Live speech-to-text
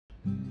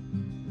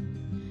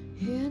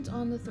Hands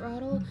on the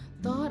throttle,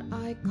 thought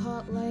I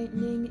caught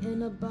lightning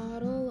in a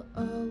bottle.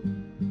 Oh,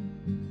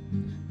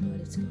 but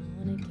it's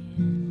gone again.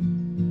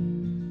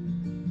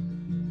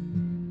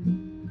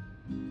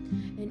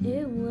 And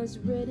it was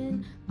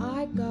written,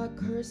 I got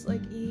cursed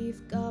like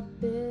Eve got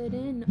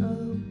bitten.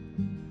 Oh,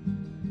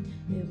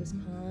 it was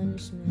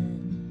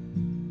punishment.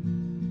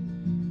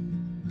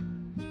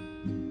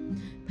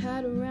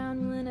 Pat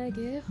around when I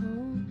get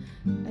home.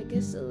 I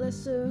guess a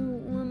lesser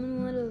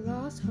woman would have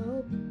lost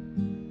hope.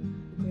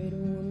 A greater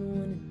woman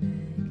wouldn't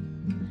beg.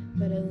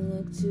 But I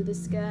looked to the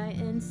sky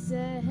and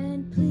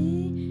said,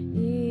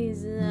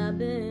 please, I've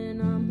been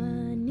on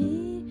my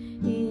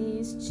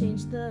knees.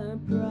 Changed the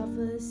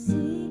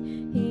prophecy.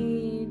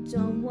 He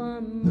don't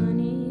want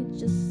money,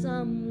 just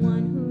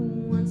someone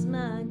who wants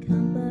my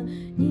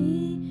company.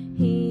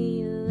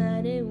 He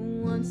let it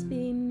once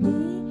be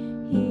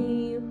me.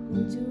 He,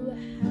 who do I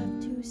have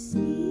to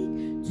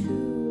speak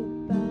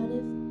to about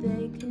if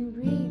they can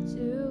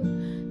redo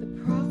the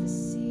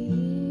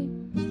prophecy?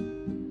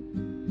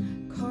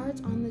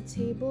 Cards on the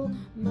table,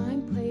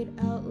 mine played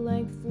out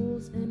like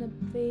fools in a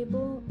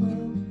fable.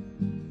 Oh,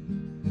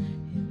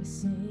 it was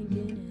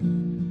sinking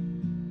in.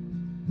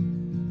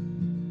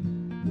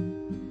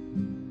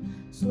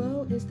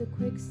 Slow is the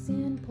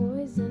quicksand,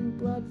 poison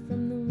blood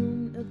from the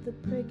wound of the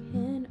prick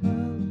hand.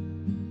 Oh,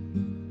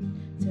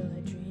 till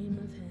I dream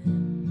of him.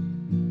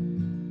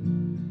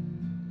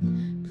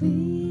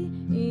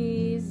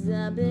 Please,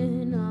 I've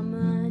been on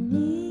my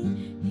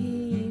knee.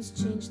 He's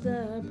changed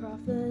the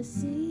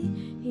prophecy.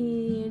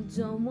 He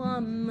don't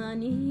want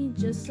money,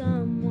 just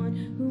someone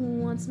who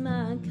wants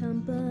my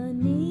company.